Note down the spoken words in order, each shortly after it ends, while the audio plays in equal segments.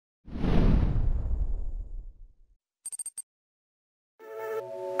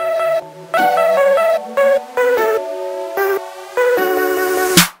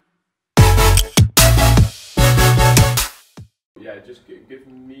just give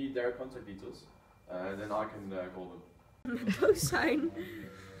me their contact details, then I can call them. Those zijn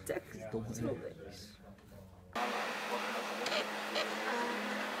technical topics.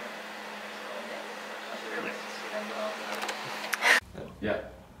 Yeah.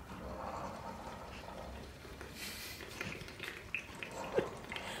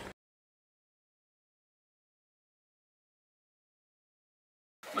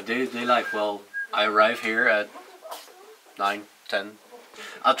 My day-to-day life, well, I arrive here at 9, 10.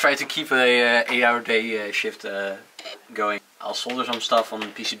 I'll try to keep a 8-hour day shift going. I'll solder some stuff on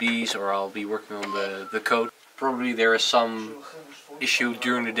PCBs, or I'll be working on the code. Probably there is some issue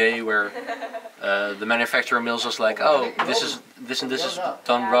during the day where the manufacturer mails us like, oh, this and this is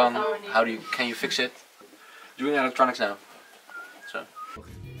done wrong. Can you fix it? Doing electronics now. So.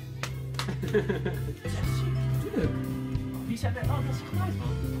 Wie zei dat? Oh, dat is geluid, man.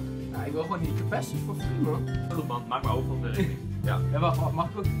 Nou, ik wil gewoon die capacitors voor free, man. Goed, man. Maak maar overal de rekening. Ja. Ja, wacht, mag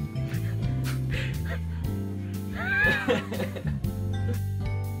ik ook?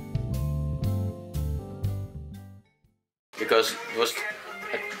 Because it was,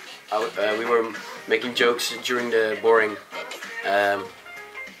 we were making jokes during the boring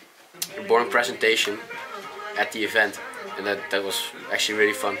presentation at the event, and that was actually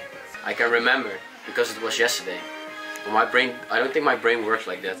really fun. I can remember because it was yesterday. But my brain, I don't think my brain works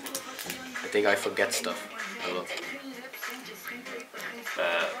like that. I think I forget stuff a lot.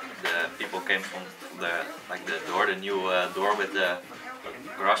 The people came from the door, the new door with the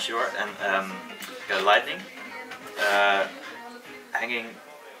garage door, and the lightning hanging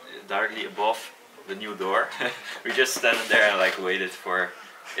directly above the new door. We just standing there and like waited for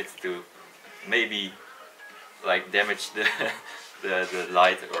it to maybe like damage the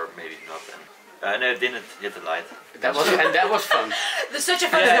light, or maybe not. No, it didn't hit the light. That was fun. That's such a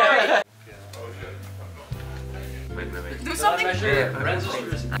fun story. Wait. Do something.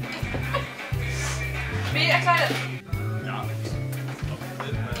 Be excited.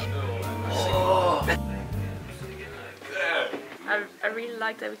 I really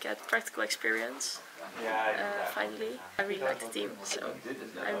like that we get practical experience. Finally, I really like the team, so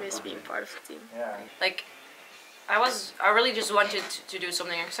I miss being part of the team. Like, I really just wanted to do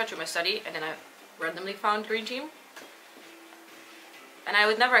something extra to my study, and then I randomly found Green Team. And I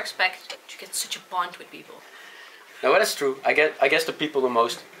would never expect to get such a bond with people. No, that's true. I guess the people the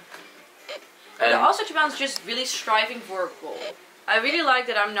most. And also, to be honest, just really striving for a goal. I really like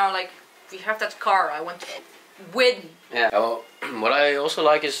that I'm now like, we have that car, I want to win. Yeah, well, what I also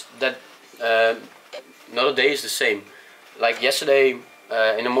like is that not a day is the same. Like yesterday,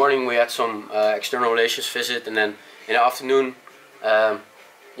 in the morning we had some external relations visit, and then in the afternoon, yeah,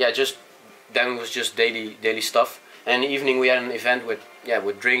 then it was just daily stuff. And in the evening we had an event with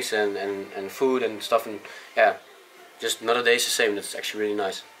drinks and food and stuff, and yeah, just not a day is the same. That's actually really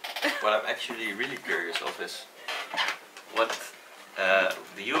nice. What I'm actually really curious of is what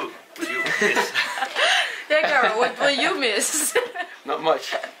do you miss? Yeah, Carol, what will you miss? Not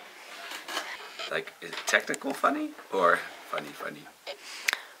much. Like, is it technical funny or funny?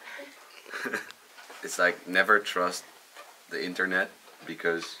 It's like, never trust the internet,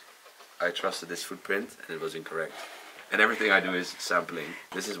 because I trusted this footprint and it was incorrect. And everything I do is sampling.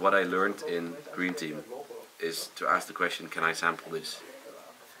 This is what I learned in Green Team, is to ask the question, can I sample this?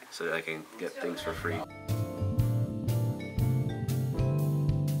 So that I can get things for free.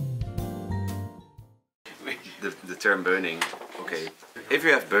 The term burning, okay. If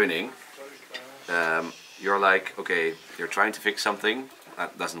you have burning, you're like, okay, you're trying to fix something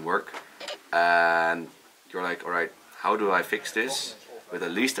that doesn't work, and you're like, alright, how do I fix this with the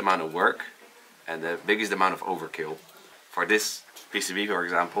least amount of work and the biggest amount of overkill? For this PCB, for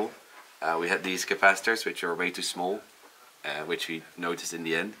example, we had these capacitors which are way too small, which we noticed in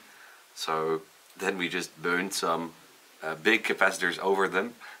the end. So then we just burned some big capacitors over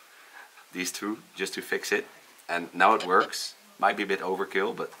them, these two, just to fix it. And now it works. Might be a bit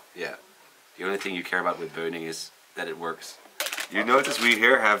overkill, but yeah. The only thing you care about with burning is that it works. You notice we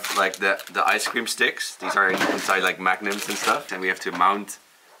here have like the ice cream sticks. These are inside like magnums and stuff. And we have to mount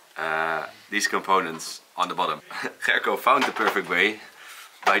these components on the bottom. Gerco found the perfect way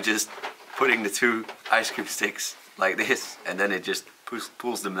by just putting the two ice cream sticks like this, and then it just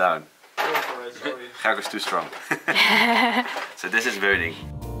pulls them down. Gerco's too strong. So this is burning.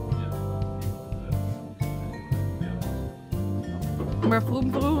 Maar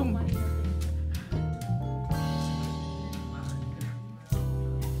vroom vroom.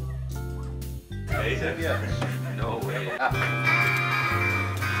 Deze? No way.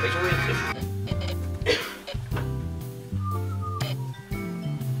 Weet je hoe je het